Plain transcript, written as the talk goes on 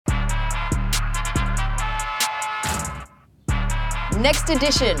Next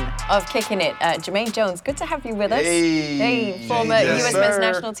edition of Kickin It. Jermaine Jones, good to have you with us. Hey, former yes, US men's sir.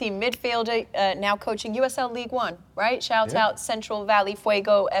 national team midfielder, now coaching USL League One, right? Shout out Central Valley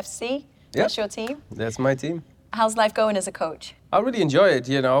Fuego FC. That's your team. That's my team. How's life going as a coach? I really enjoy it,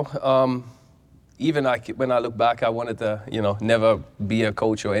 you know. Even like when I look back, I wanted to, never be a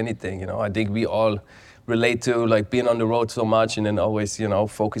coach or anything, you know. I think we all relate to like being on the road so much and then always,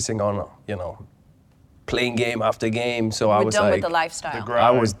 focusing on, playing game after game. So I was done like, with the lifestyle. I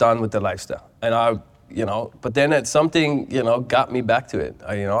was done with the lifestyle. And but then it's something, got me back to it.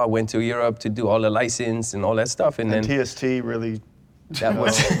 I went to Europe to do all the license and all that stuff. And then TST really. that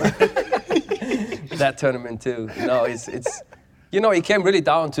was that tournament too. It's it came really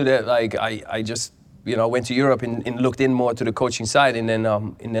down to that. Like I just went to Europe and looked in more to the coaching side, and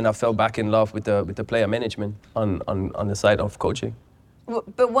then I fell back in love with the player management on the side of coaching.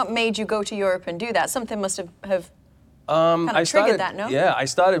 But what made you go to Europe and do that? Something must have kind of triggered that, no? Yeah, I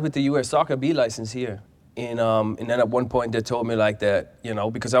started with the US Soccer B license here. And then at one point they told me like that,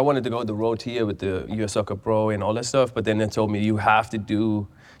 because I wanted to go the road here with the US Soccer Pro and all that stuff, but then they told me you have to do,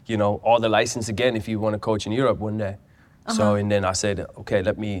 all the license again if you want to coach in Europe one day. So, and then I said, okay,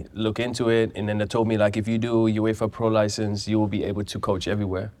 let me look into it. And then they told me like, if you do UEFA Pro license, you will be able to coach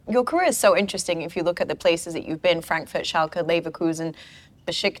everywhere. Your career is so interesting if you look at the places that you've been, Frankfurt, Schalke, Leverkusen,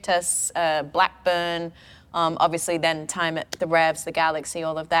 Besiktas, Blackburn, obviously then time at the Revs, the Galaxy,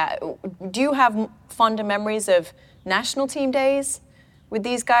 all of that. Do you have fonder memories of national team days with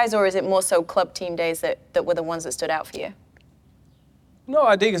these guys, or is it more so club team days that were the ones that stood out for you? No,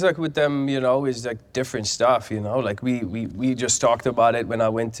 I think it's like with them, it's like different stuff, Like we just talked about it when I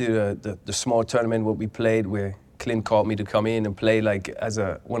went to the small tournament what we played where Clint called me to come in and play like as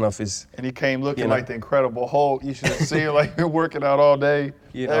one of his. And he came looking like the Incredible Hulk. You should have seen like you're working out all day,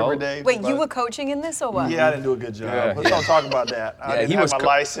 every day. Wait, you were coaching in this or what? Yeah, I didn't do a good job. Let's not talk about that. I didn't have my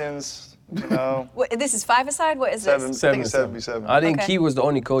license, This is five-a-side? What is this? I think it's 77. I think he was the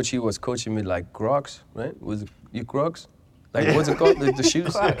only coach. He was coaching me like Crocs, right? Was it you Crocs? Like what's it called? The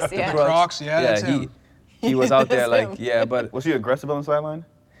shoes? Crocs, yeah. Crocs, that's him. he was out there like but Was he aggressive on the sideline?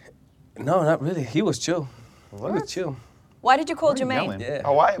 no, not really. He was chill. What? He was chill. Why did you call Jermaine? Yeah.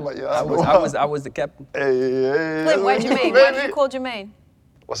 Oh, I was the captain. Hey. Clint, why Jermaine? Why did you call Jermaine?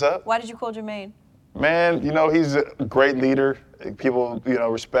 What's up? Why did you call Jermaine? Man, he's a great leader. People,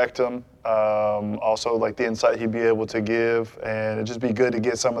 respect him. Also, like the insight he'd be able to give, and it'd just be good to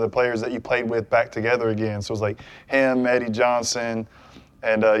get some of the players that you played with back together again. So it was like him, Eddie Johnson,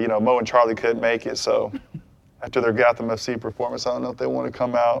 and Mo and Charlie couldn't make it. So after their Gotham FC performance, I don't know if they want to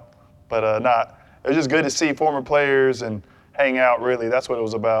come out, but it was just good to see former players and hang out. Really, that's what it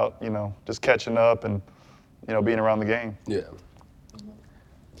was about. Just catching up and being around the game. Yeah.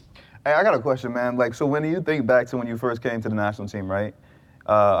 Hey, I got a question, man. Like, so when you think back to when you first came to the national team, right?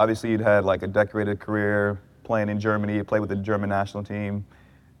 Obviously, you'd had like a decorated career playing in Germany. You played with the German national team.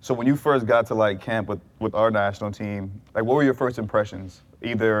 So when you first got to like camp with our national team, like, what were your first impressions?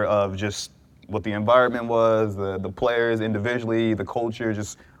 Either of just what the environment was, the players individually, the culture,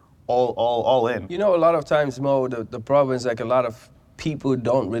 just all in. A lot of times, Mo, the problem is like a lot of people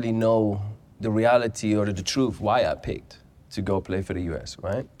don't really know the reality or the truth why I picked to go play for the US,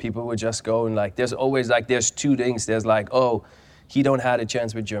 right? People would just go and like, there's always like, there's two things. There's like, oh, he don't had a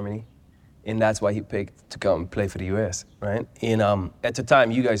chance with Germany, and that's why he picked to come play for the US, right? And at the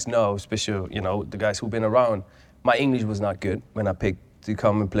time, you guys know, especially, the guys who've been around, my English was not good when I picked to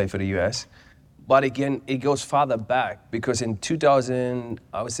come and play for the US. But again, it goes farther back because in 2000,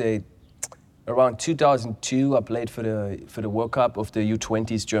 I would say around 2002, I played for the World Cup of the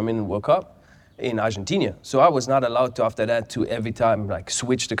U20s German World Cup in Argentina. So I was not allowed to, after that, to every time like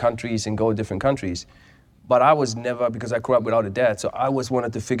switch the countries and go to different countries. But I was never, because I grew up without a dad, so I always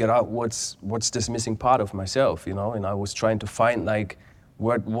wanted to figure out what's this missing part of myself, and I was trying to find like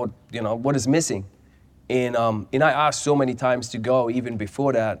what is missing. And I asked so many times to go, even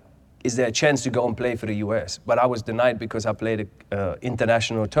before that, is there a chance to go and play for the US? But I was denied because I played an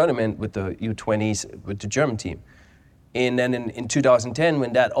international tournament with the U20s, with the German team. And then in 2010,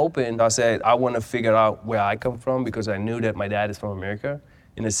 when that opened, I said, I want to figure out where I come from because I knew that my dad is from America.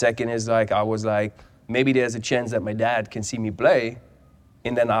 And the second is like, I was like, maybe there's a chance that my dad can see me play,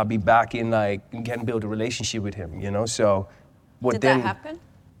 and then I'll be back in like, and can build a relationship with him, So what Did then? that happen?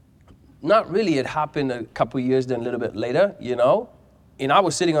 Not really. It happened a couple of years, then a little bit later, And I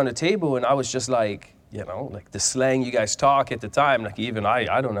was sitting on the table and I was just like, like the slang you guys talk at the time, like even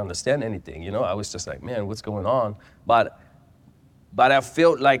I don't understand anything, I was just like, man, what's going on? But I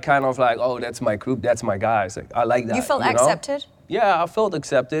felt like kind of like, oh, that's my group, that's my guys. Like, I like that. You felt accepted? Yeah, I felt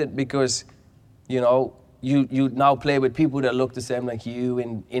accepted because, you now play with people that look the same like you,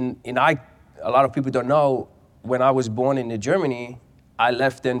 and a lot of people don't know, when I was born in Germany, I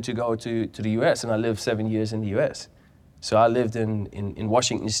left then to go to the US, and I lived 7 years in the US. So I lived in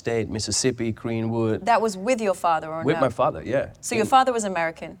Washington State, Mississippi, Greenwood. That was with your father or With no? my father, yeah. So your father was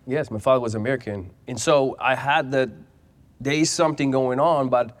American? Yes, my father was American. And so I had there is something going on,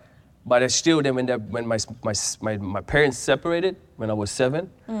 but it's still then when my parents separated when I was 7,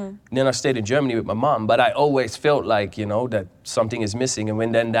 then I stayed in Germany with my mom. But I always felt like, that something is missing. And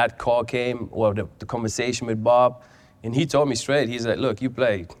when then that call came, or the conversation with Bob, and he told me straight, he's like, look, you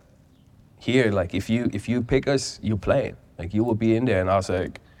play here, like if you pick us, you play. Like you will be in there. And I was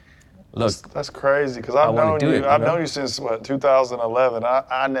like, look. That's crazy, because I've known you. I've known you since 2011.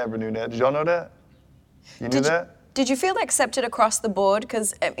 I never knew that. Did y'all know that? You knew that? Did you feel accepted across the board?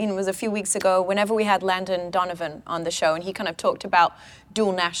 Because it was a few weeks ago, whenever we had Landon Donovan on the show, and he kind of talked about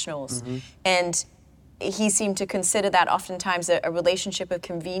dual nationals. And he seemed to consider that oftentimes a relationship of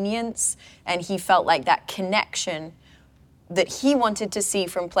convenience, and he felt like that connection that he wanted to see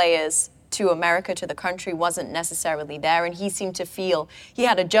from players to America, to the country, wasn't necessarily there, and he seemed to feel he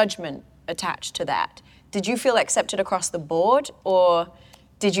had a judgment attached to that. Did you feel accepted across the board, or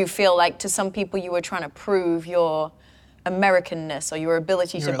did you feel like to some people you were trying to prove your Americanness or your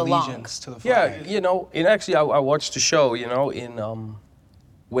ability to belong? Allegiance to the flag. Yeah, and actually I watched the show,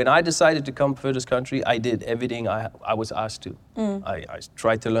 when I decided to come for this country, I did everything I was asked to. I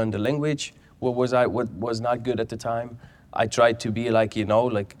tried to learn the language, what was not good at the time. I tried to be like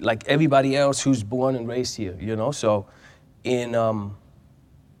everybody else who's born and raised here, So,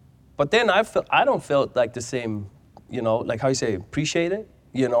 but then I don't felt like the same, like how you say, appreciated,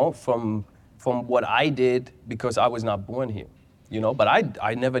 from what I did, because I was not born here, But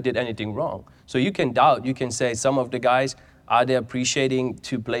I never did anything wrong. So you can doubt, you can say some of the guys, are they appreciating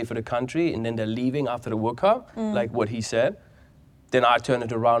to play for the country and then they're leaving after the World Cup, like what he said? Then I turn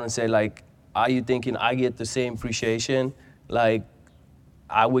it around and say, like, are you thinking I get the same appreciation like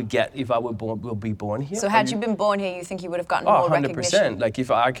I would get if I will be born here? So had you been born here, you think you would have gotten more 100%. recognition? Like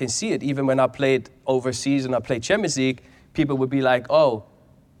if I can see it, even when I played overseas and I played Champions League, people would be like, oh,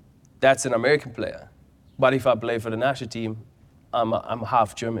 that's an American player. But if I play for the national team, I'm a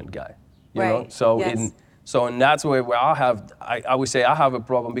half German guy, you know? So yes. And that's where I would say I have a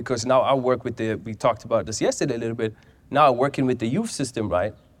problem, because now I work with we talked about this yesterday a little bit, now I'm working with the youth system,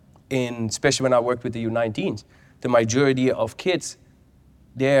 right? And especially when I worked with the U19s, the majority of kids,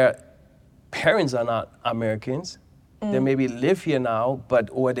 their parents are not Americans. They maybe live here now,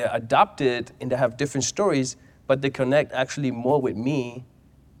 or they're adopted and they have different stories, but they connect actually more with me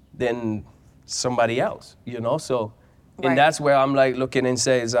than somebody else, So, and that's where I'm like looking and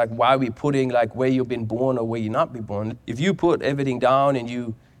say, it's like, why are we putting like where you've been born or where you not been born? If you put everything down and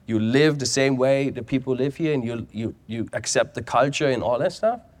you live the same way the people live here, and you accept the culture and all that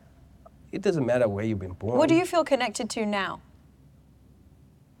stuff, it doesn't matter where you've been born. What do you feel connected to now?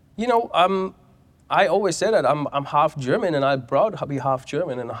 I always say that I'm half German, and I'm proud to be half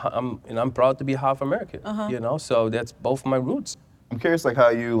German, and I'm proud to be half American. So that's both my roots. I'm curious, like, how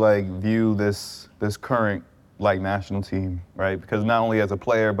you like view this current like national team, right? Because not only as a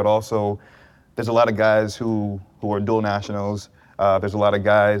player, but also there's a lot of guys who are dual nationals. There's a lot of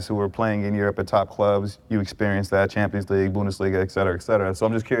guys who are playing in Europe at top clubs. You experienced that, Champions League, Bundesliga, et cetera, et cetera. So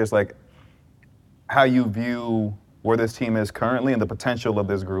I'm just curious, like, how you view where this team is currently and the potential of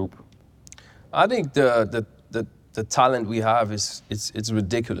this group. I think the talent we have it's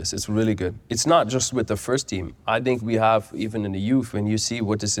ridiculous. It's really good. It's not just with the first team. I think we have, even in the youth, when you see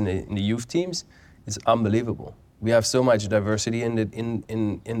what is in the youth teams, it's unbelievable. We have so much diversity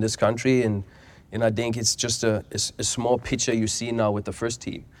in this country, and I think it's just a small picture you see now with the first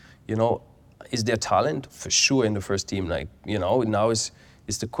team. Is there talent? For sure in the first team. Like, now it's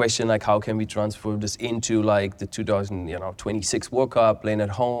the question, like, how can we transfer this into like the 2026 World Cup, playing at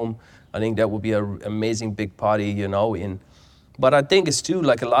home? I think that would be an amazing big party, But I think it's too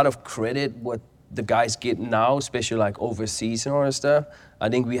like a lot of credit what the guys get now, especially like overseas and all that stuff. I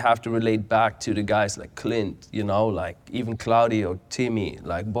think we have to relate back to the guys like Clint, like even Claudio, Timmy,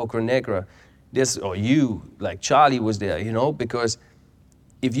 like Bocanegra, or you, like Charlie was there, because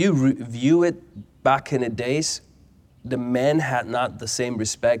if you view it back in the days, the men had not the same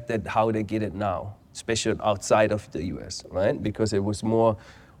respect that how they get it now, especially outside of the US, right? Because it was more,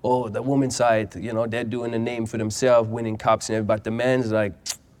 the women's side, they're doing a name for themselves, winning cups and everything, but the men's like,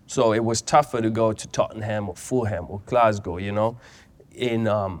 so it was tougher to go to Tottenham or Fulham or Glasgow, in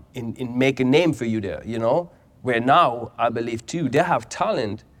make a name for you there, Where now, I believe too, they have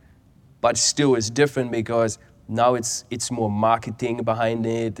talent, but still it's different because Now it's more marketing behind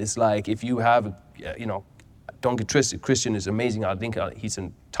it. It's like if you have, don't get twisted, Christian is amazing. I think he's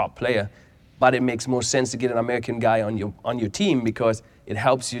a top player. But it makes more sense to get an American guy on your team because it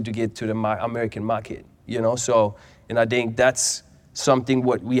helps you to get to the American market, So, and I think that's something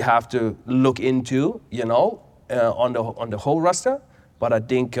what we have to look into, on the whole roster. But I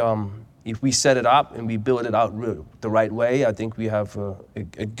think if we set it up and we build it out the right way, I think we have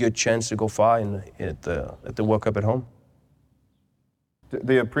a good chance to go far at the World Cup at home.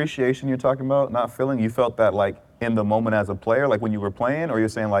 The appreciation you're talking about, not feeling, you felt that like in the moment as a player, like when you were playing, or you're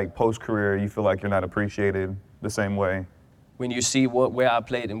saying like post-career, you feel like you're not appreciated the same way? When you see where I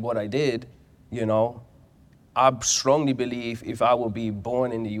played and what I did, I strongly believe if I would be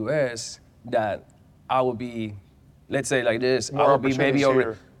born in the U.S., that I would be, let's say like this, More I would be maybe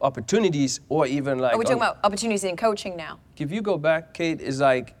opportunities or even like... Are we talking about opportunities in coaching now? If you go back, Kate, it's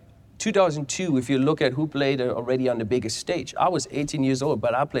like 2002, if you look at who played already on the biggest stage, I was 18 years old,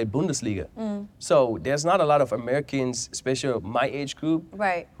 but I played Bundesliga. So there's not a lot of Americans, especially my age group,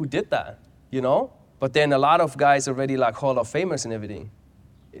 Right. who did that, But then a lot of guys already like Hall of Famers and everything.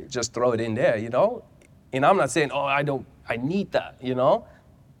 Just throw it in there, And I'm not saying, I need that,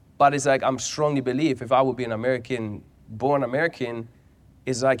 But it's like I'm strongly believe if I would be an American, born American,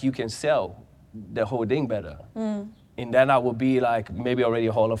 it's like you can sell the whole thing better. And then I would be like maybe already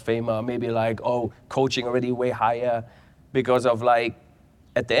a Hall of Famer, maybe like, coaching already way higher because of like,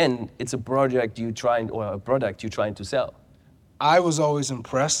 at the end, it's a product you're trying to sell. I was always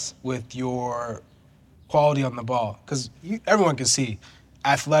impressed with your quality on the ball because everyone can see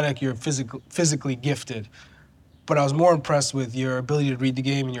athletic, you're physically gifted, but I was more impressed with your ability to read the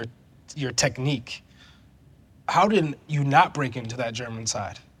game and your technique. How did you not break into that German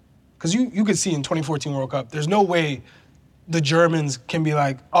side? Because you could see in 2014 World Cup, there's no way the Germans can be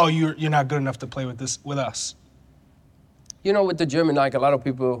like, oh, you're not good enough to play with us. With the German, like a lot of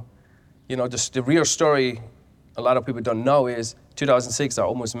people, just the real story a lot of people don't know is 2006, I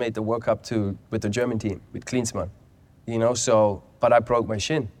almost made the World Cup with the German team, with Klinsmann, but I broke my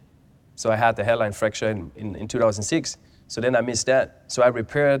shin. So I had the hairline fracture in 2006. So then I missed that. So I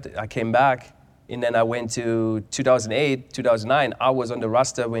repaired, I came back, and then I went to 2008, 2009. I was on the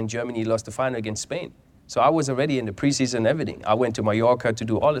roster when Germany lost the final against Spain. So I was already in the preseason and everything. I went to Mallorca to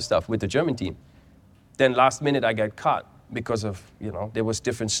do all the stuff with the German team. Then last minute I got caught because of, there was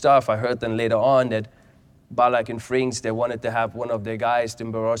different stuff. I heard then later on that Ballack and Frings, they wanted to have one of their guys,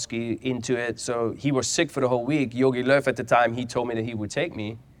 Dombrowski, into it. So he was sick for the whole week. Jogi Löw at the time, he told me that he would take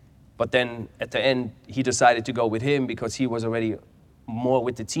me. But then at the end, he decided to go with him because he was already more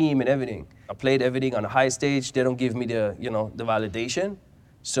with the team and everything. I played everything on a high stage. They don't give me the validation.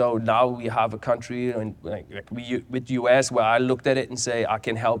 So now we have a country with US where I looked at it and say I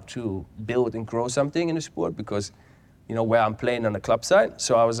can help to build and grow something in the sport because, where I'm playing on the club side.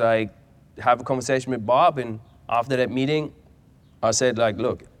 So I was like, have a conversation with Bob, and after that meeting, I said like,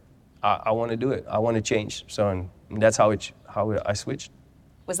 look, I want to do it. I want to change. So and that's how I switched.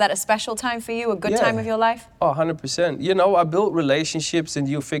 Was that a special time for you, a good time of your life? Oh, 100%. I built relationships and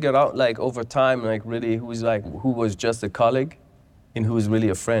you figured out like over time, like really who was just a colleague and who's really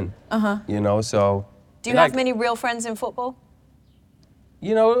a friend. So. Do you have many real friends in football?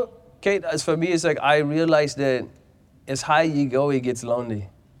 Kate, as for me, it's like I realized that as high you go, it gets lonely,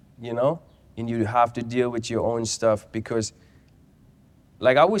 and you have to deal with your own stuff because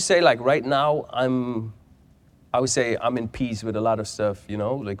like I would say like right now I'm in peace with a lot of stuff,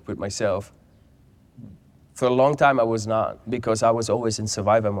 like with myself. For a long time I was not because I was always in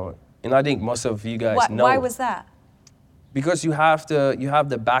survivor mode. And I think most of you guys know. Why was that? Because you have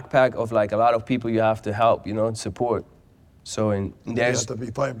the backpack of like a lot of people you have to help, and support. So and You there's have to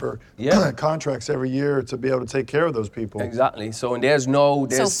be fighting for contracts every year to be able to take care of those people. Exactly. So and there's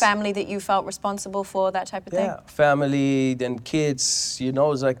So family that you felt responsible for, that type of thing? Yeah, family, then kids,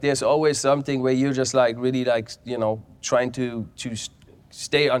 it's like there's always something where you're just like really like, trying to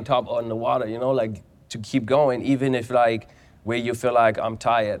stay on top on the water, like to keep going, even if like where you feel like I'm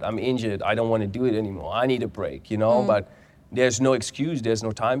tired, I'm injured, I don't want to do it anymore, I need a break, but there's no excuse, there's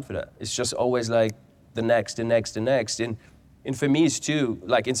no time for that. It's just always like the next. And for me, it's too,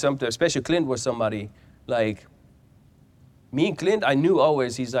 like in some, especially Clint was somebody, like, me and Clint, I knew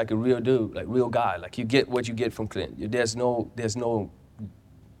always he's like a real dude, like real guy. Like you get what you get from Clint. There's no,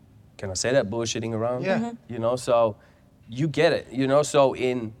 can I say that, bullshitting around? Yeah. So you get it,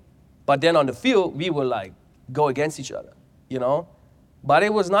 but then on the field, we would like go against each other, But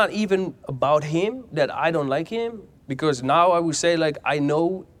it was not even about him that I don't like him, because now I would say like, I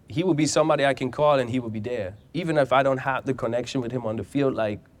know he will be somebody I can call and he will be there. Even if I don't have the connection with him on the field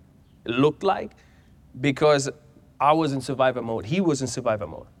like it looked like, because I was in survivor mode. He was in survivor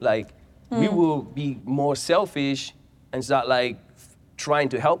mode. Like, we will be more selfish and start like trying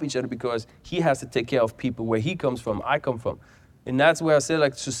to help each other because he has to take care of people where he comes from, I come from. And that's where I say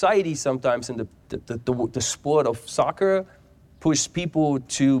like society sometimes in the sport of soccer push people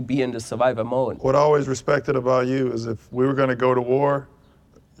to be in the survivor mode. What I always respected about you is if we were going to go to war,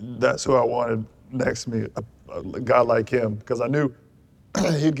 that's who I wanted next to me, a guy like him, because I knew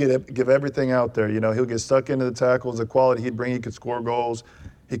he'd give everything out there. You know, he'll get stuck into the tackles, the quality he'd bring, he could score goals,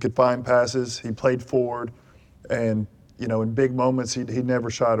 he could find passes, he played forward, and, you know, in big moments, he never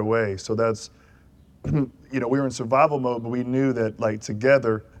shied away. So that's, you know, we were in survival mode, but we knew that, like,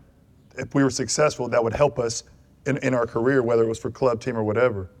 together, if we were successful, that would help us in our career, whether it was for club, team, or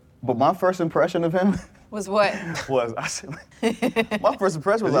whatever. But my first impression of him Was what? my first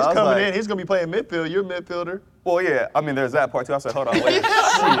impression was He's I was coming like, in, he's going to be playing midfield, you're a midfielder. well, yeah, I mean, there's that part too. I said, hold on, wait. He's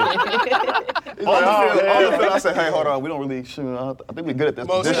On like, the field, oh, I said, hey, hold on, we don't really shoot. I think we're good at this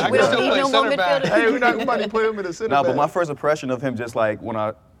Most position. I We can don't still need play no more center back. midfielder. Hey, we might put him in the center No, but back. my first impression of him, just like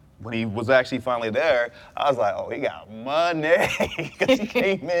when he was actually finally there, I was like, oh, he got money. Because he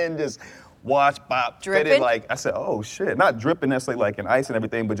came in, just watch, pop, Dripping? fitted, like, I said, oh, shit. Not dripping necessarily like in ice and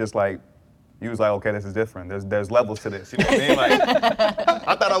everything, but just like, he was like, okay, this is different. There's levels to this. You know what I mean? Like,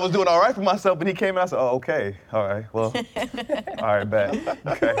 I thought I was doing all right for myself, but he came in, I said, oh, okay. All right, well, all right, bet.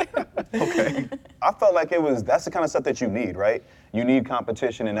 Okay. I felt like that's the kind of stuff that you need, right? You need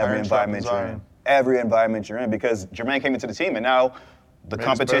competition in every Iron environment sharpens you're in. iron. Every environment you're in, because Jermaine came into the team and now the Made us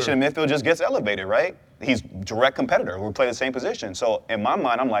competition in better. midfield just gets elevated, right? He's direct competitor. We'll play the same position. So in my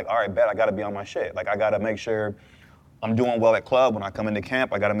mind, I'm like, all right, bet, I gotta be on my shit. Like, I gotta make sure I'm doing well at club. When I come into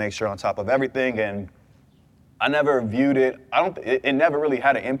camp, I gotta make sure on top of everything. And I never viewed it, it never really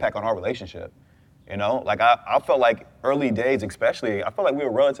had an impact on our relationship. You know, like I felt like early days especially, I felt like we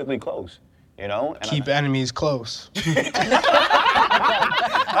were relatively close, you know? And Keep enemies close. I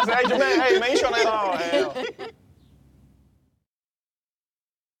said, hey, Jermaine, hey, man, you trying to, oh, hell.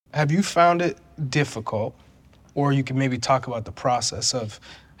 Have you found it difficult, or you can maybe talk about the process of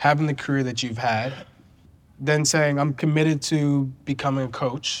having the career that you've had, then saying, I'm committed to becoming a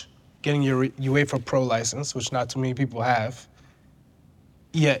coach, getting your UEFA Pro license, which not too many people have,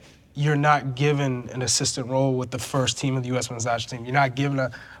 yet you're not given an assistant role with the first team of the U.S. Men's National Team. You're not given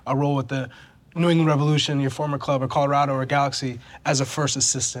a role with the New England Revolution, your former club, or Colorado, or Galaxy as a first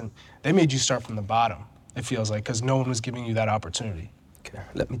assistant. They made you start from the bottom, it feels like, because no one was giving you that opportunity. Okay,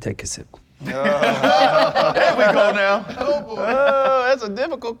 let me take a sip. There we go now. Oh, that's a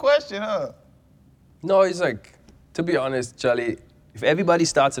difficult question, huh? No, it's like, to be honest, Charlie, if everybody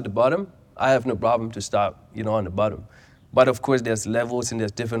starts at the bottom, I have no problem to start, on the bottom. But of course, there's levels and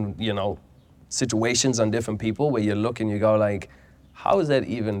there's different, situations on different people where you look and you go like, how is that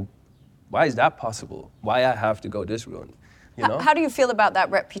even, why is that possible? Why I have to go this route, How do you feel about that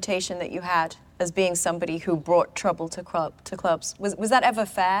reputation that you had as being somebody who brought trouble to clubs? Was that ever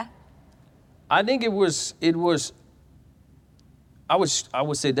fair? I think it was. I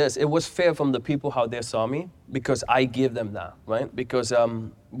would say this. It was fair from the people how they saw me because I give them that, right? Because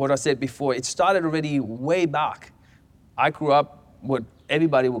what I said before, it started already way back. I grew up what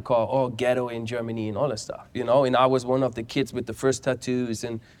everybody would call ghetto in Germany and all that stuff, and I was one of the kids with the first tattoos,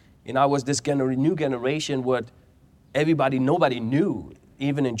 and I was this new generation what nobody knew.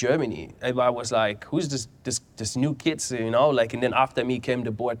 Even in Germany, everybody was like, who's this new kids, and then after me came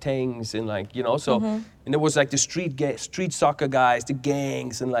the Boatengs and so, and it was like the street soccer guys, the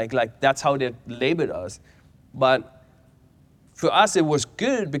gangs, and like that's how they labeled us. But for us, it was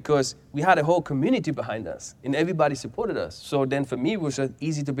good because we had a whole community behind us and everybody supported us. So then for me, it was just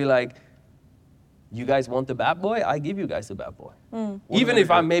easy to be like, you guys want the bad boy? I give you guys the bad boy. Even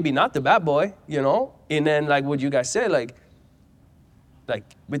if I'm maybe not the bad boy, and then like what you guys said, like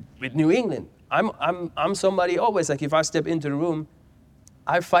with New England, I'm somebody always, like if I step into the room,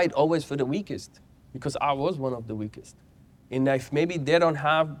 I fight always for the weakest because I was one of the weakest. And if maybe they don't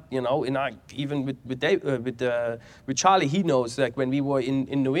have, and I, even with Charlie, he knows, like when we were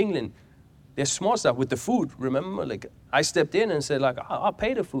in New England, there's small stuff with the food, remember? Like I stepped in and said like, I'll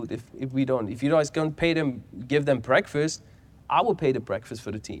pay the food if you guys gonna pay them, give them breakfast, I will pay the breakfast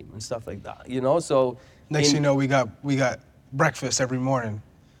for the team and stuff like that, so. Next thing you know, we got breakfast every morning.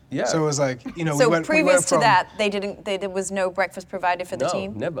 Yeah. So it was like, So we went previous from, to that, there was no breakfast provided for the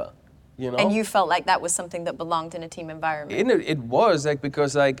team? No, never. And you felt like that was something that belonged in a team environment? It was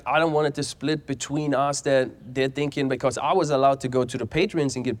because I don't want it to split between us that they're thinking, because I was allowed to go to the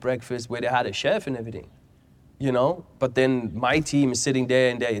patrons and get breakfast where they had a chef and everything. you know. But then my team is sitting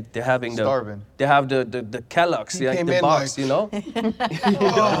there and they're having Starving. They have the Kellogg's, He came the in box, like- you know.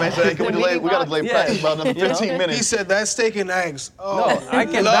 Man said, "Can we delay? We gotta delay Yeah. practice about another 15 minutes." He said that steak and eggs. Oh, No, I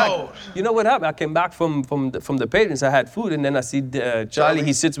came Lord. back. You know what happened? I came back from the Patriots. I had food, and then I see Charlie.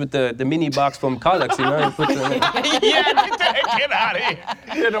 He sits with the mini box from Kellogg's, you know. And puts it in. Get out of here.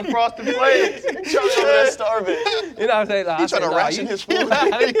 Get them frosted flakes. Charlie over there starving. You know, I was like, nah, He's trying to ration his food.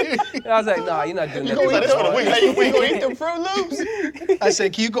 I was like, nah, you're not doing that. He's like, this for the week. Hey, we gonna eat them Fruit Loops? I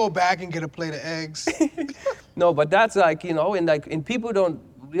said, can you go back and get a plate of eggs? No, but that's like, you know, and people don't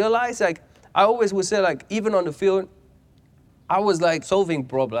realize, like, I always would say, like, even on the field, I was like solving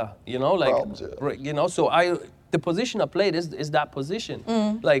problem, you know, like, Problems, yeah. you know, so the position I played is that position.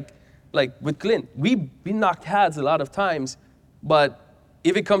 Like with Clint, we knocked heads a lot of times, but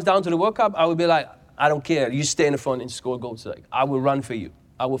if it comes down to the World Cup, I would be like, I don't care, you stay in the front and score goals. Like, I will run for you.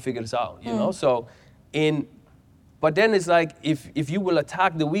 I will figure this out, you know? So, but then it's like, if you will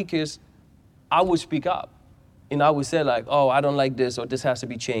attack the weakest, I will speak up. And I would say like, oh, I don't like this, or this has to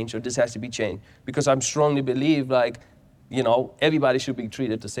be changed, or this has to be changed. Because I strongly believe like, you know, everybody should be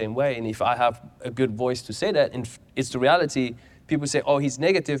treated the same way. And if I have a good voice to say that, and it's the reality, people say, oh, he's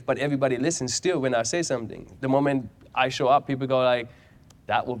negative, but everybody listens still when I say something. The moment I show up, people go like,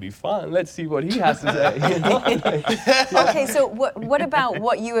 that will be fun. Let's see what he has to say. You know? Okay, so what about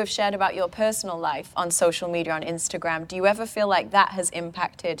what you have shared about your personal life on social media, on Instagram? Do you ever feel like that has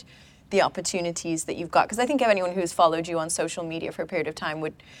impacted the opportunities that you've got? Because I think anyone who's followed you on social media for a period of time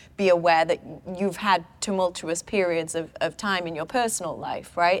would be aware that you've had tumultuous periods of time in your personal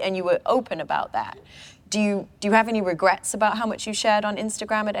life, right? And you were open about that. Do you have any regrets about how much you shared on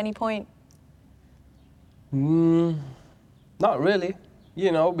Instagram at any point? Not really,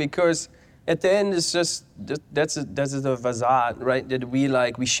 you know, because at the end it's just that's the facade, right? That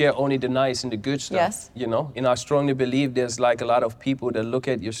we share only the nice and the good stuff. Yes. You know, and I strongly believe there's like a lot of people that look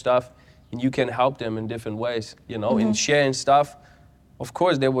at your stuff and you can help them in different ways, you know, in sharing stuff. Of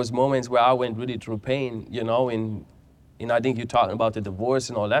course, there was moments where I went really through pain, you know, and I think you're talking about the divorce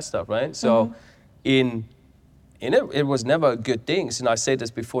and all that stuff, right? So it was never a good thing. And I said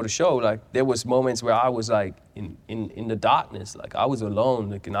this before the show, like there was moments where I was like in the darkness, like I was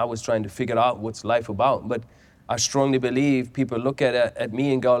alone, like, and I was trying to figure out what's life about. But I strongly believe people look at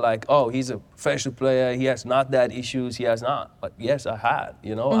me and go like, oh, he's a professional player, he has not that issues, he has not. But yes, I had,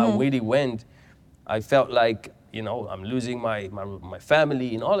 you know, I really went, I felt like, you know, I'm losing my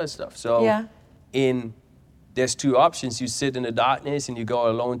family and all that stuff. So there's two options. You sit in the darkness and you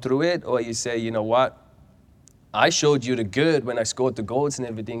go alone through it, or you say, you know what, I showed you the good when I scored the goals and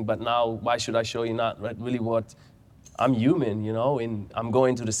everything, but now why should I show you not really what, I'm human, you know, and I'm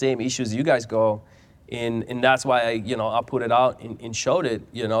going through the same issues you guys go. And that's why I put it out and showed it,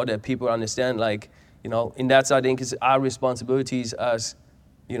 you know, that people understand, like, you know, and that's, I think, is our responsibilities as,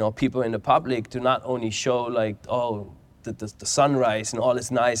 you know, people in the public to not only show like, oh, the sunrise and all is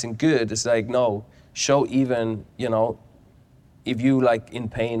nice and good. It's like, no, show even, you know, if you like in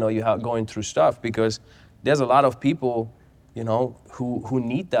pain or you're going through stuff, because there's a lot of people, you know, who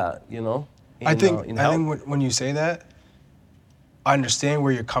need that, you know. I think when you say that, I understand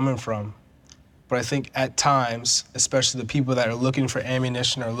where you're coming from. But I think at times, especially the people that are looking for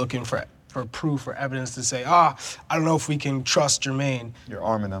ammunition or looking for proof or evidence to say, I don't know if we can trust Jermaine. You're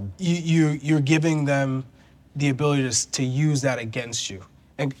arming them. You're giving them the ability to use that against you.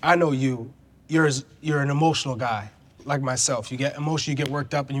 And I know you're an emotional guy, like myself. You get emotional, you get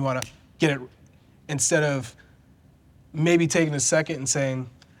worked up, and you want to get it, instead of maybe taking a second and saying,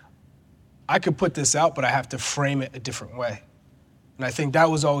 I could put this out, but I have to frame it a different way. And I think that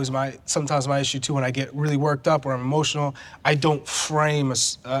was always sometimes my issue too. When I get really worked up or I'm emotional, I don't frame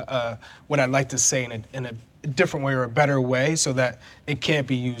what I'd like to say in a different way or a better way, so that it can't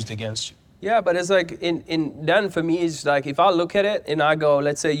be used against you. Yeah, but it's like, then for me, it's like, if I look at it and I go,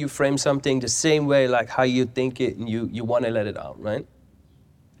 let's say you frame something the same way, like how you think it, and you want to let it out, right?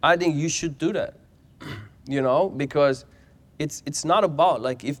 I think you should do that, you know, because it's not about,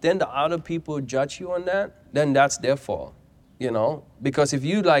 like, if then the other people judge you on that, then that's their fault, you know? Because if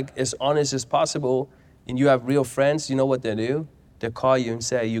you, like, as honest as possible and you have real friends, you know what they do? They call you and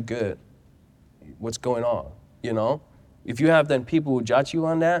say, you good? What's going on, you know? If you have then people who judge you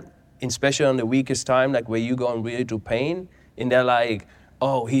on that, especially on the weakest time, like where you going really through pain, and they're like,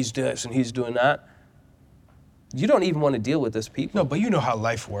 oh, he's this and he's doing that, you don't even want to deal with those people. No, but you know how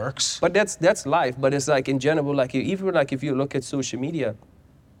life works. But that's life. But it's like in general, like even like if you look at social media,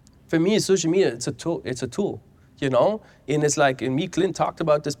 for me, social media, it's a tool. It's a tool, you know. And it's like, and me, Clint talked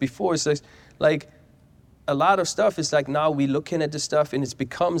about this before. It's like a lot of stuff is like now we looking at this stuff and it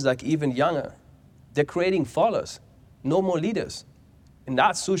becomes like even younger. they're creating followers, no more leaders. And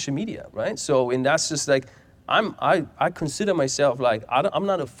that's social media, right? So, and that's just like, I consider myself like, I'm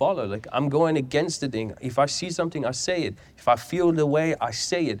not a follower. Like, I'm going against the thing. If I see something, I say it. If I feel the way, I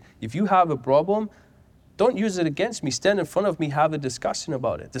say it. If you have a problem, don't use it against me. Stand in front of me, have a discussion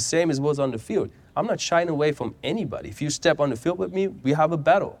about it. The same as was on the field. I'm not shying away from anybody. If you step on the field with me, we have a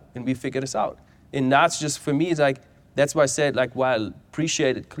battle and we figure this out. And that's just, for me, it's like, that's why I said, like, why I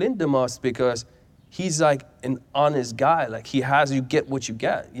appreciated Clint the most, because he's like an honest guy. Like, you get what you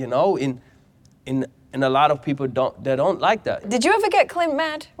get, you know? And a lot of people don't like that. Did you ever get Clint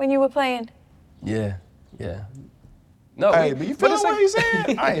mad when you were playing? Yeah. No, Hey, but you feeling what he's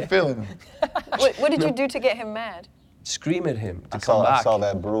saying? I ain't feeling him. What did you do to get him mad? scream at him to come back. I saw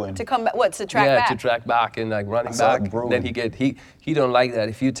that brewing. To come back, what, to track back? Yeah, to track back and like running saw back. it brewing. Then he don't like that.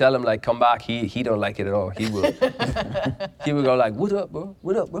 If you tell him like come back, he don't like it at all. He will he will go like, what up, bro?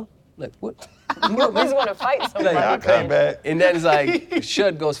 What up, bro? Like what? You just want to fight somebody. I'll come back. And then it's like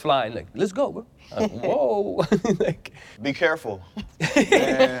shirt goes flying. Like let's go, bro. Like, whoa. Like, Be careful.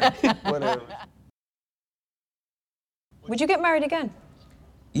 Man, whatever. Would you get married again?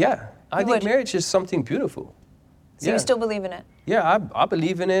 yeah, I You think would? marriage is something beautiful. So you still believe in it? Yeah, I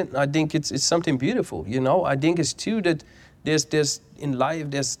believe in it. I think it's something beautiful, you know. I think it's too that there's in life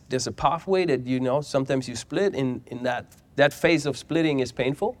there's a pathway that, you know, sometimes you split in that phase of splitting is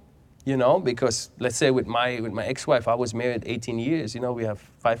painful, you know, because let's say with my ex-wife, I was married 18 years, you know, we have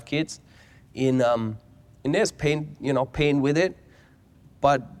 5 kids. And there's pain, you know, pain with it.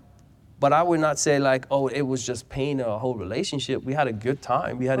 But I would not say like, oh, it was just pain or a whole relationship. We had a good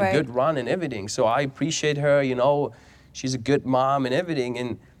time. We had a good run and everything. So I appreciate her, you know. She's a good mom and everything.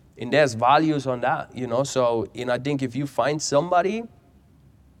 And there's values on that, you know. So, and I think if you find somebody,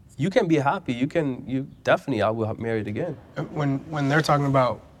 you can be happy. You definitely, I will have married again. When they're talking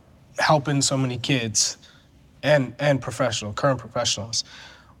about helping so many kids and current professionals,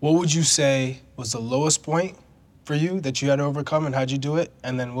 what would you say was the lowest point for you that you had to overcome, and how'd you do it?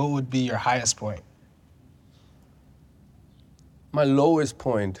 And then what would be your highest point? My lowest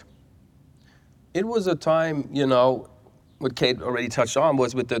point, it was a time, you know, what Kate already touched on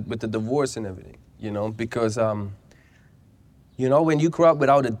was with the divorce and everything, you know, because, you know, when you grow up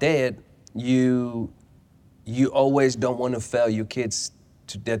without a dad, you always don't want to fail your kids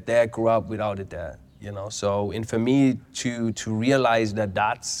that dad grew up without a dad, you know. So, and for me to realize that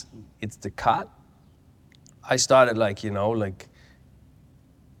it's the cut, I started like, you know, like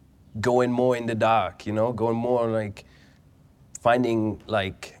going more in the dark, you know, going more like finding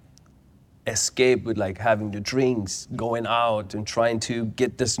like escape with like having the drinks, going out and trying to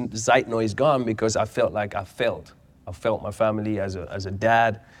get this Zeit noise gone because I felt like I failed my family as a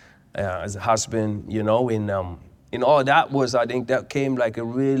dad, as a husband, you know, and all that was, I think that came like a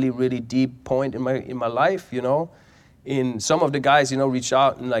really, really deep point in my life, you know. And some of the guys, you know, reach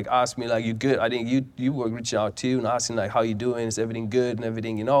out and like ask me like, you good? I think you were reaching out too and asking like, how you doing? Is everything good and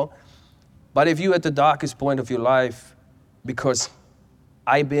everything, you know? But if you at the darkest point of your life, because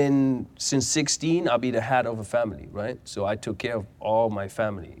I've been, since 16, I'll be the head of a family, right? So I took care of all my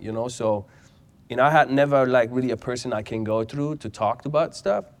family, you know? So, and I had never like really a person I can go through to talk about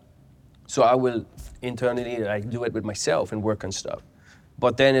stuff. So I will internally like do it with myself and work on stuff.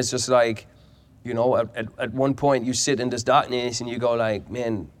 But then it's just like, you know, at one point you sit in this darkness and you go like,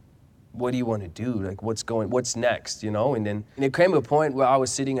 man, what do you want to do? Like, what's next, you know? And then it came a point where I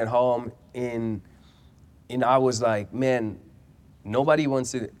was sitting at home and I was like, man, nobody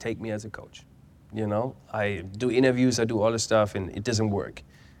wants to take me as a coach, you know? I do interviews, I do all this stuff, and it doesn't work.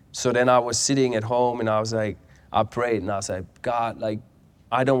 So then I was sitting at home and I was like, I prayed and I was like, God, like,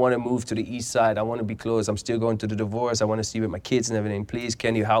 I don't want to move to the east side. I want to be close. I'm still going through the divorce. I want to see with my kids and everything. Please,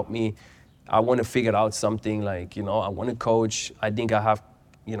 can you help me? I want to figure out something like, you know, I want to coach. I think I have,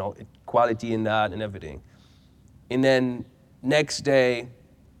 you know, quality in that and everything. And then next day,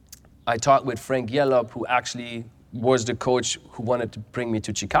 I talked with Frank Yellop, who actually was the coach who wanted to bring me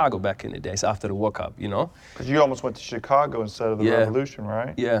to Chicago back in the days after the World Cup, you know? Because you almost went to Chicago instead of the Revolution,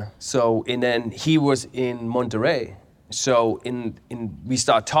 right? Yeah. So, and then he was in Monterrey. So we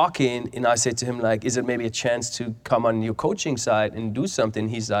start talking, and I said to him, like, is it maybe a chance to come on your coaching side and do something?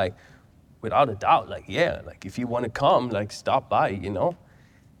 He's like, without a doubt, like, yeah, like, if you want to come, like, stop by, you know?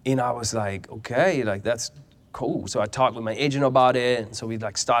 And I was like, okay, like, that's cool. So I talked with my agent about it, and so we,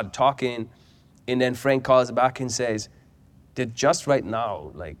 like, started talking. And then Frank calls back and says, that just right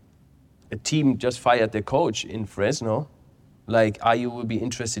now, like, a team just fired their coach in Fresno. Like, would be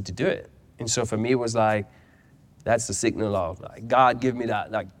interested to do it? And so for me, it was like, that's the signal of like, God, give me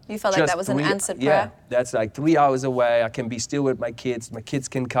that. Like, You felt like just that was an answered prayer? Yeah, that's like 3 hours away. I can be still with my kids. My kids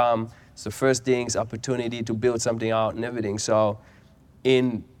can come. It's the first things, opportunity to build something out and everything. So,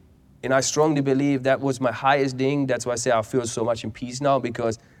 and I strongly believe that was my highest thing. That's why I say I feel so much in peace now,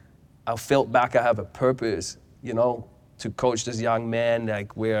 because I felt back I have a purpose, you know, to coach this young man,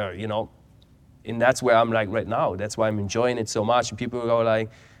 like where, you know, and that's where I'm like right now. That's why I'm enjoying it so much. And people go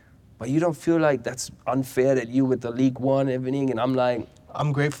like, but you don't feel like that's unfair that you with the League One and everything? And I'm like,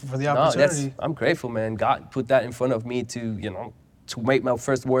 I'm grateful for the no, opportunity. I'm grateful, man. God put that in front of me to, you know, to make my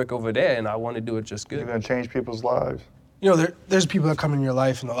first work over there, and I want to do it just You're good. gonna change people's lives. You know, there's people that come in your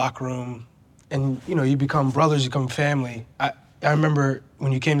life in the locker room, and you know, you become brothers, you become family. I remember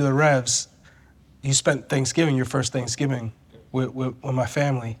when you came to the Revs, you spent Thanksgiving, your first Thanksgiving, with my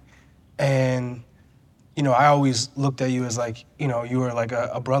family, and you know, I always looked at you as like, you know, you were like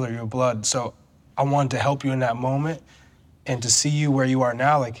a brother, your blood. So I wanted to help you in that moment, and to see you where you are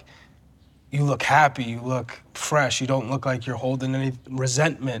now, like, you look happy, you look fresh, you don't look like you're holding any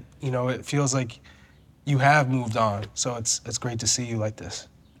resentment. You know, it feels like you have moved on. So it's great to see you like this.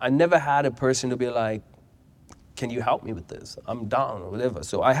 I never had a person to be like, can you help me with this? I'm down or whatever.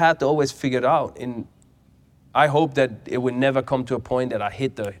 So I had to always figure it out. And I hope that it would never come to a point that I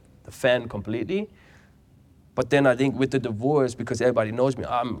hit the fan completely. But then I think with the divorce, because everybody knows me,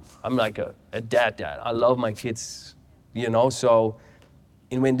 I'm like a dad. I love my kids, you know? So,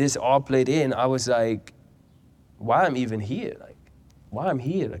 and when this all played in, I was like, why I'm even here? Like, why I'm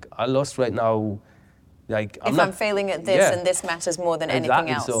here? Like, I lost right now, like, I'm failing at this and this matters more than anything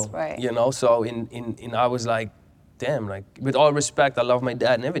else, so, right? You know, so in I was like, damn, like, with all respect, I love my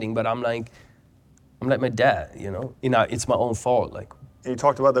dad and everything, but I'm like my dad, you know? It's my own fault, like. You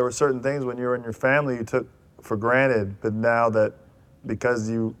talked about there were certain things when you were in your family you took for granted, but now that because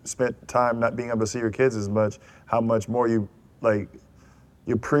you spent time not being able to see your kids as much, how much more you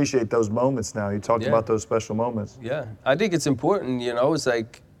appreciate those moments now. You talked about those special moments. Yeah, I think it's important, you know, it's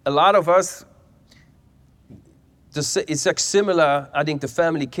like a lot of us, it's like similar, I think the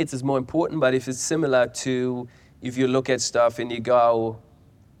family kids is more important, but if it's similar to, if you look at stuff and you go,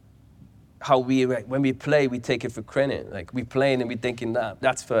 how when we play, we take it for granted. Like we playing and we thinking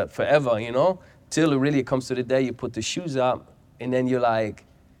that's for forever, you know? Till it really comes to the day you put the shoes up and then you're like,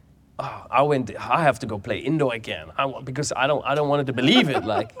 oh, I have to go play indoor again. Because I don't want to believe it,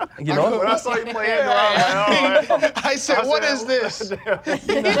 like, you know? When I saw you play indoor, I was like, oh, I said, what is this?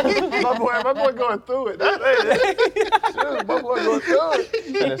 my boy going through it. My boy going through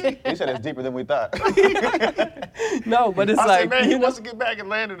it. He said it's deeper than we thought. No, but it's I like, said, man, he wants to get back and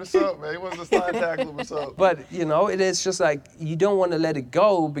land it or something, man. He wants to slide tackle him or something. But, you know, it is just like, you don't want to let it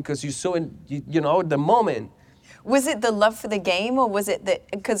go because you're so you know, the moment. Was it the love for the game, or was it that,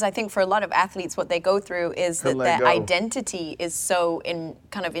 because I think for a lot of athletes what they go through is that their identity is so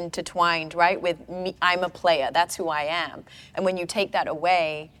kind of intertwined, right, with me, I'm a player, that's who I am. And when you take that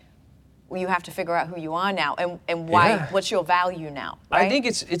away, you have to figure out who you are now and why, what's your value now, right? I think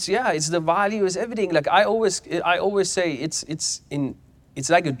it's the value is everything. Like I always say it's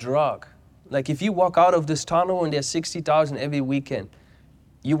like a drug. Like if you walk out of this tunnel and there's 60,000 every weekend,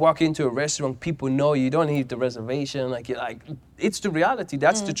 you walk into a restaurant, people know you don't need the reservation. Like it's the reality.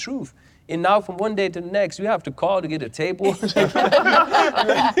 That's the truth. And now from one day to the next, you have to call to get a table. You Hey,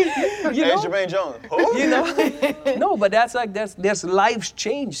 know? Jermaine Jones. Who? You know? No, but that's like there's lives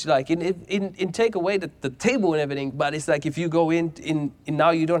changed. Like in take away the table and everything. But it's like if you go in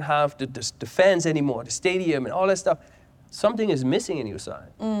now you don't have the fans anymore, the stadium and all that stuff. Something is missing in your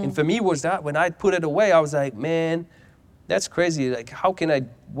side. And for me was that when I put it away, I was like, man, that's crazy. Like,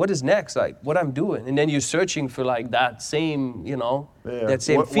 what is next? Like, what I'm doing? And then you're searching for like that same, you know, that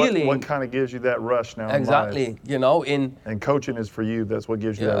same feeling. What kind of gives you that rush now? Exactly, in life? you know, and coaching is for you. That's what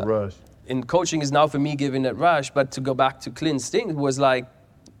gives you that rush. And coaching is now for me giving that rush. But to go back to Clint's thing was like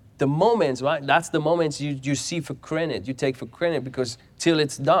the moments, right? That's the moments you see for granted, you take for granted because till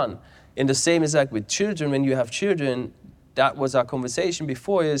it's done. And the same is like with children. When you have children, that was our conversation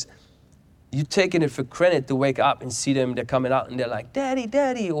before is, you're taking it for granted to wake up and see them, they're coming out and they're like, Daddy,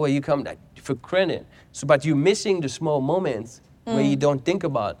 Daddy, or you come like, for granted. So, but you're missing the small moments where you don't think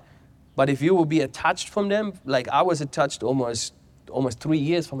about. But if you will be attached from them, like I was attached almost 3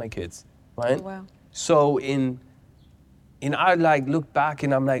 years from my kids, right? Oh, wow. So I like look back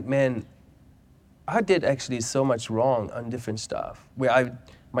and I'm like, man, I did actually so much wrong on different stuff. Where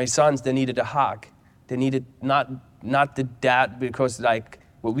my sons, they needed a hug. They needed not the dad because like,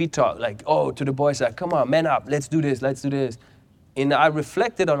 what we talk, like, oh, to the boys, like, come on, man up, let's do this. And I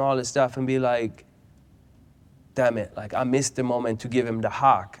reflected on all this stuff and be like, damn it, like, I missed the moment to give him the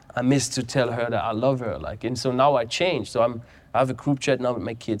hug. I miss to tell her that I love her. Like, and so now I changed. So I have a group chat now with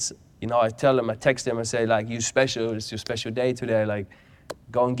my kids. You know, I tell them, I text them, I say like, you special, it's your special day today. Like,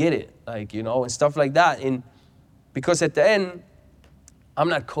 go and get it. Like, you know, and stuff like that. And because at the end, I'm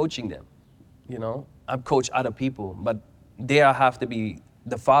not coaching them, you know. I coach other people, but there I have to be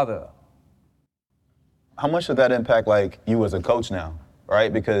the father. How much does that impact like you as a coach now,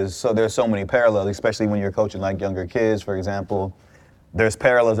 right? Because so there's so many parallels, especially when you're coaching like younger kids, for example. There's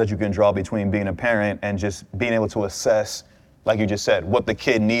parallels that you can draw between being a parent and just being able to assess, like you just said, what the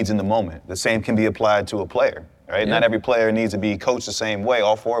kid needs in the moment. The same can be applied to a player, right? Yeah. Not every player needs to be coached the same way.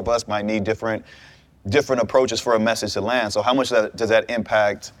 All four of us might need different approaches for a message to land. So how much does that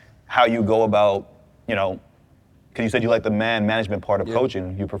impact how you go about, you know, because you said you like the man management part of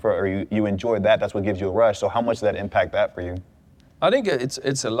coaching, you prefer, or you enjoy that, that's what gives you a rush. So how much does that impact that for you? I think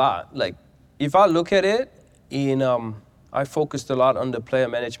it's a lot. Like, if I look at it, I focused a lot on the player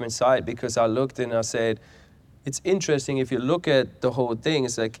management side because I looked and I said, it's interesting if you look at the whole thing,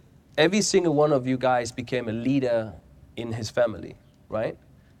 it's like every single one of you guys became a leader in his family, right?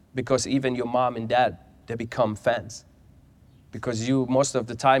 Because even your mom and dad, they become fans. Because you, most of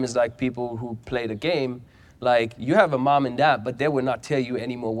the time, is like people who play the game, like you have a mom and dad, but they will not tell you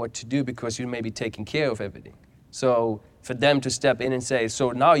anymore what to do because you may be taking care of everything. So for them to step in and say,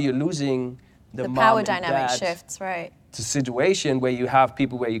 so now you're losing the mom power and dynamic dad shifts, right? to situation where you have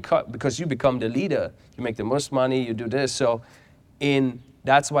people where you cut because you become the leader. You make the most money, you do this. So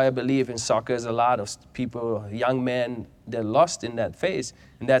that's why I believe in soccer is a lot of people, young men, they're lost in that phase.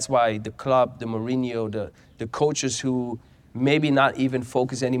 And that's why the club, the Mourinho, the coaches who maybe not even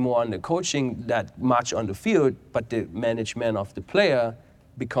focus anymore on the coaching that much on the field, but the management of the player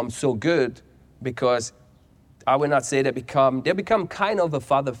becomes so good because I would not say they become kind of a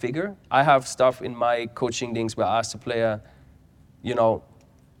father figure. I have stuff in my coaching things where I ask the player, you know,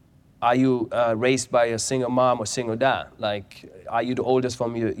 are you raised by a single mom or single dad? Like, are you the oldest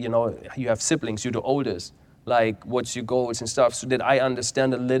from you know, you have siblings, you're the oldest. Like, what's your goals and stuff? So that I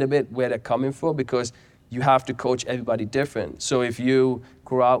understand a little bit where they're coming from because you have to coach everybody different. So if you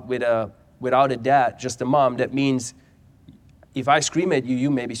grow up without a dad, just a mom, that means if I scream at you, you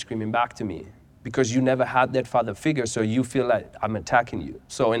may be screaming back to me because you never had that father figure, so you feel like I'm attacking you.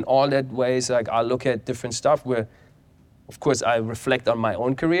 So in all that ways, like I look at different stuff where, of course, I reflect on my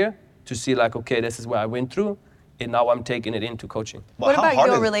own career to see like, okay, this is what I went through, and now I'm taking it into coaching. What about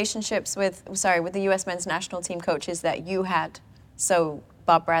your relationships with the U.S. men's national team coaches that you had? So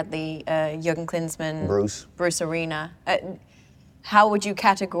Bob Bradley, Jürgen Klinsmann, Bruce Arena. How would you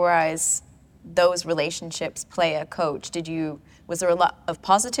categorize those relationships, player, coach? Was there a lot of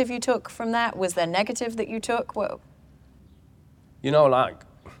positive you took from that? Was there negative that you took? Whoa. You know, like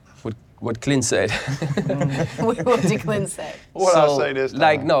what Clint said. What did Clint say? What I say this time?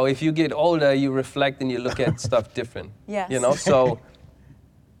 Like, no, if you get older, you reflect and you look at stuff different. Yes. You know, so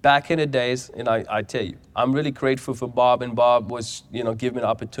back in the days, and I tell you, I'm really grateful for Bob, and Bob was, you know, given an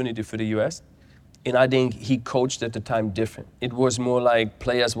opportunity for the U.S., and I think he coached at the time different. It was more like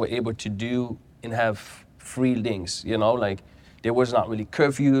players were able to do and have free things, you know, like there was not really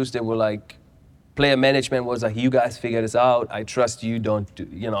curfews. There were like, player management was like, you guys figure this out. I trust you, don't do,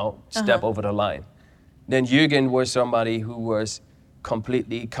 you know, step over the line. Then Jürgen was somebody who was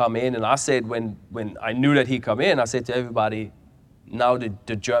completely come in, and I said when I knew that he come in, I said to everybody, now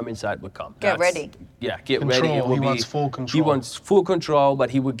the German side would come. Get ready. Yeah, get Control. ready. It will He wants full control. He wants full control, but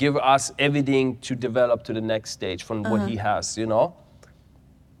he would give us everything to develop to the next stage from what he has, you know.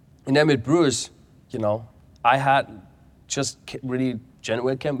 And then with Bruce, you know, I had just really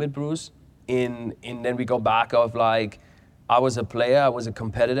genuine camp with Bruce. And then we go back of like, I was a player, I was a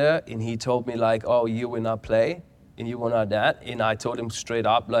competitor, and he told me like, oh, you will not play, and you will not that. And I told him straight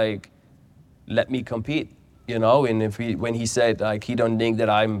up like, let me compete. You know, and when he said like he don't think that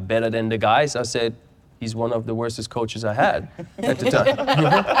I'm better than the guys, I said he's one of the worstest coaches I had at the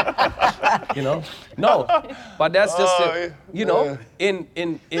time. You know, no, but that's just you know, in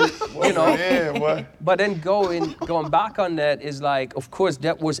you know. But then going back on that is like, of course,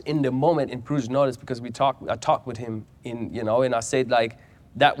 that was in the moment, and Bruce noticed because I talked with him you know, and I said like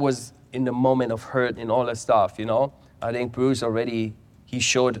that was in the moment of hurt and all that stuff. You know, I think Bruce already. He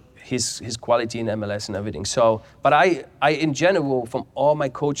showed his quality in MLS and everything. So, but I in general, from all my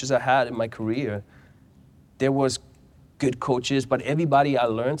coaches I had in my career, there was good coaches, but everybody I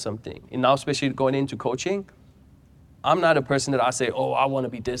learned something. And now, especially going into coaching, I'm not a person that I say, oh, I want to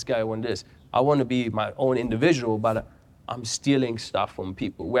be this guy, I want this. I want to be my own individual, but I'm stealing stuff from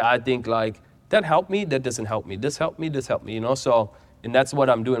people where I think like, that helped me, that doesn't help me. This helped me, this helped me, you know? So, and that's what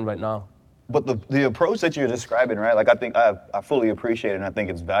I'm doing right now. But the approach that you're describing, right? Like I think I fully appreciate it, and I think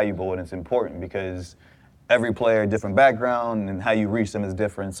it's valuable and it's important because every player, different background, and how you reach them is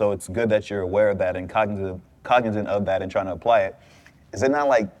different. So it's good that you're aware of that and cognizant of that and trying to apply it. Is it not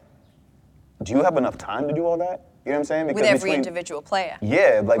like, do you have enough time to do all that? You know what I'm saying? With every individual player.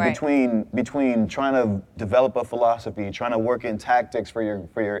 Yeah, like Right. between trying to develop a philosophy, trying to work in tactics for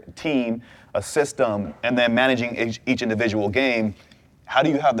your team, a system, and then managing each individual game. How do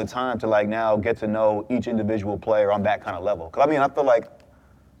you have the time to like now get to know each individual player on that kind of level? Because I mean,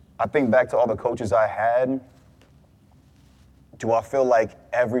 I think back to all the coaches I had. Do I feel like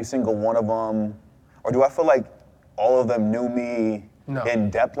every single one of them, or do I feel like all of them knew me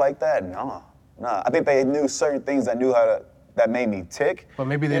in depth like that? Nah. I think they knew certain things that made me tick. But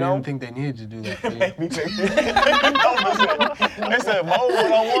maybe they didn't think they needed to do that for you. They said, Mo,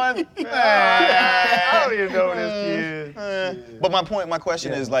 one-on-one? I don't even know this kid. But my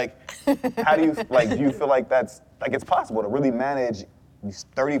question is like, how do you feel like that's, like it's possible to really manage these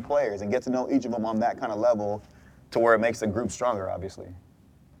 30 players and get to know each of them on that kind of level to where it makes the group stronger, obviously?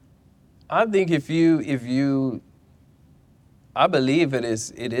 I think I believe it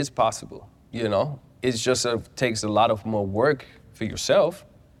is possible, you know? It just takes a lot of more work for yourself,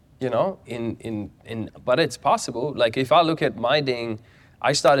 you know, but it's possible. Like if I look at my thing,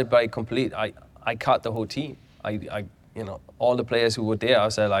 I started by I cut the whole team. I you know, all the players who were there, I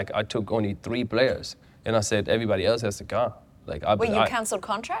said like, I took only 3 players and I said, everybody else has to go. Like Wait, you canceled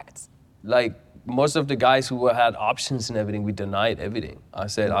contracts? Like most of the guys who had options and everything, we denied everything. I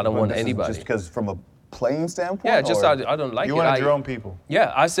said, I don't want anybody. Just because from a playing standpoint? Yeah, just I don't like it. You wanted your own people.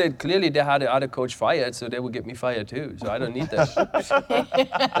 Yeah, I said clearly they had the other coach fired, so they would get me fired too. So I don't need that.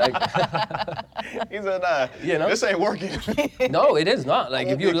 He said, nah, you know? this ain't working. No, it is not. Like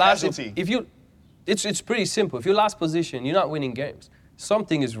I if won't you be a last, casualty. it's pretty simple. If you last position, you're not winning games.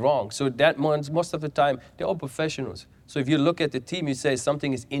 Something is wrong. So that most of the time they're all professionals. So if you look at the team, you say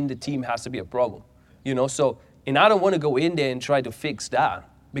something is in the team has to be a problem. You know. So and I don't want to go in there and try to fix that.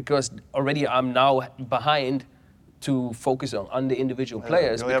 Because already I'm now behind to focus on the individual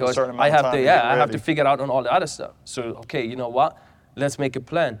players because I have to figure out on all the other stuff. So okay, you know what? Let's make a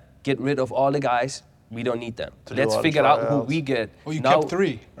plan. Get rid of all the guys. We don't need them. Let's figure out who we get. Well, you now, kept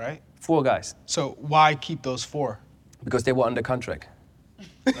 3, right? 4 guys. So why keep those 4? Because they were under contract.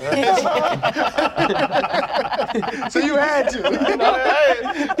 So you had to.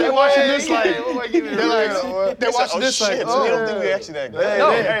 They're watching this like, they're watching this like, so we don't think we actually that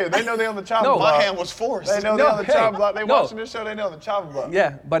good. They know they on the chopping No. block. My hand was forced. They know they on the chopping block. They No. watching this show. They know the chopping block.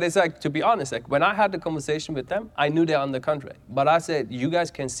 Yeah, but it's like, to be honest, like when I had the conversation with them, I knew they're under contract. But I said, you guys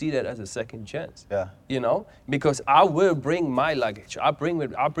can see that as a second chance. Yeah. You know, because I will bring my luggage. I bring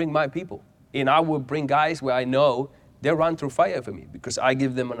my people, and I will bring guys where I know they run through fire for me because I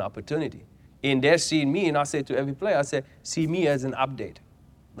give them an opportunity. And they're seeing me, and I say to every player, I say, see me as an update.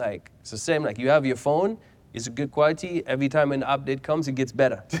 Like, it's the same, like you have your phone, it's a good quality. Every time an update comes, it gets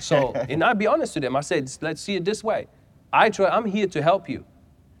better. So, and I'll be honest to them. I said, let's see it this way. I'm here to help you.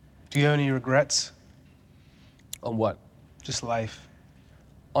 Do you have any regrets? On what? Just life.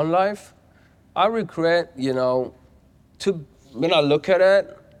 On life, I regret, you know, when I look at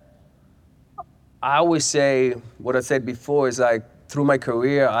it, I always say what I said before is like through my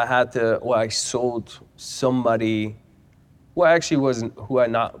career, I sold somebody who actually wasn't, who I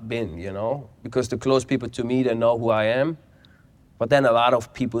not been, you know? Because the close people to me, they know who I am. But then a lot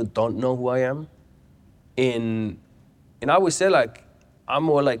of people don't know who I am. And I always say like, I'm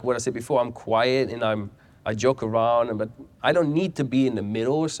more like what I said before, I'm quiet and I joke around, but I don't need to be in the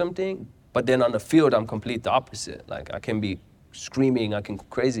middle or something. But then on the field, I'm complete the opposite. Like I can be screaming, I can go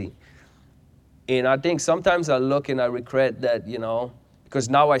crazy. And I think sometimes I look and I regret that, you know, because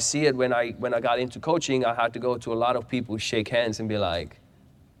now I see it when I got into coaching, I had to go to a lot of people, shake hands and be like,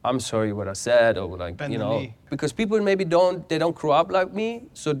 I'm sorry what I said, or like, Bend you the know, knee. because people maybe don't grow up like me,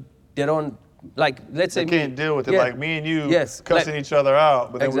 so they don't, like, let's say They can't deal with it. Yeah. Like me and you Yes, cussing like- each other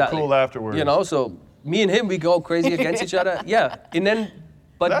out, but then Exactly. we're cool afterwards. You know, so me and him, we go crazy against each other. Yeah, and then,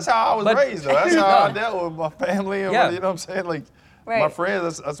 but That's how I was raised, though. That's how I dealt with my family and Yeah. you know what I'm saying? Like my Right.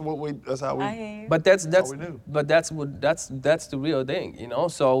 friends, that's how we. I hear you. But that's we do. but that's the real thing, you know.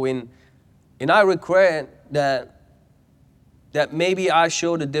 So and I regret that maybe I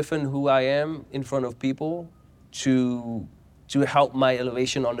showed a different who I am in front of people to help my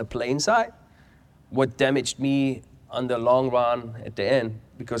elevation on the playing side. What damaged me on the long run at the end,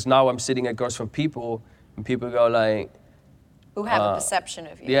 because now I'm sitting across from people and people go like, Who have a perception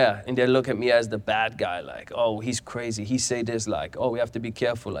of you. yeah, and they look at me as the bad guy, like, oh, he's crazy. He say this, like, oh, we have to be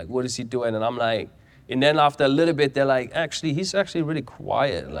careful. Like, what is he doing? And I'm like, And then after a little bit, they're like, actually, he's actually really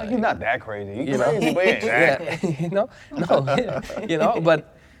quiet. Like, He's not that crazy. He's you know? crazy, but he ain't that. Yeah, you know,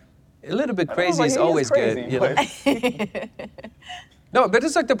 but a little bit crazy like, is he is always crazy, good, you know. No, but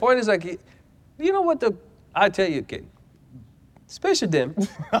it's like the point is like, you know what I tell you, kid, especially them,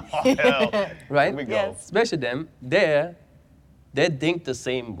 right? Here we go. Yes. Especially them, they think the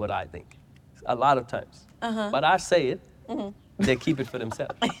same what I think, a lot of times. But I say it, they keep it for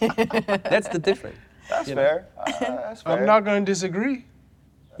themselves. That's the difference. That's you know? fair. That's fair. I'm not going to disagree.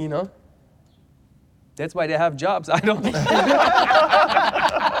 You know? That's why they have jobs. I don't.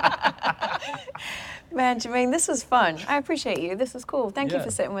 Man, Jermaine, this was fun. I appreciate you. This was cool. Thank you Yeah.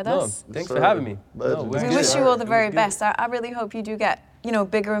 for sitting with No, us. thanks Sir. for having me. Legend. No, it was Thank We you, good. wish you all the It very was good. best. I really hope you do get,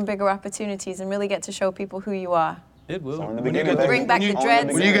 bigger and bigger opportunities and really get to show people who you are. It will. In the When you beginning, get the- Bring back the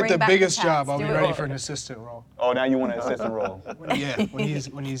dreads. When you get bring the back biggest tats. job, I'll Do be it ready all. for an assistant role. Oh, now you want an assistant role. Yeah,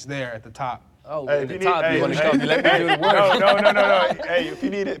 when he's there at the top. Oh, Hey, at the top, you want to hey, come? You let me do the work. No. Hey, if you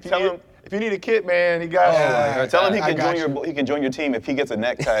need a kit, man, he got you. Tell him he I got can join your team if he gets a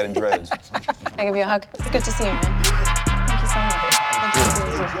necktie and dreads. I give you a hug. It's good to see you, man. Thank you so much.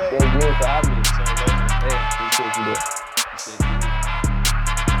 Thank you. Thank you for having me. So, hey, appreciate you.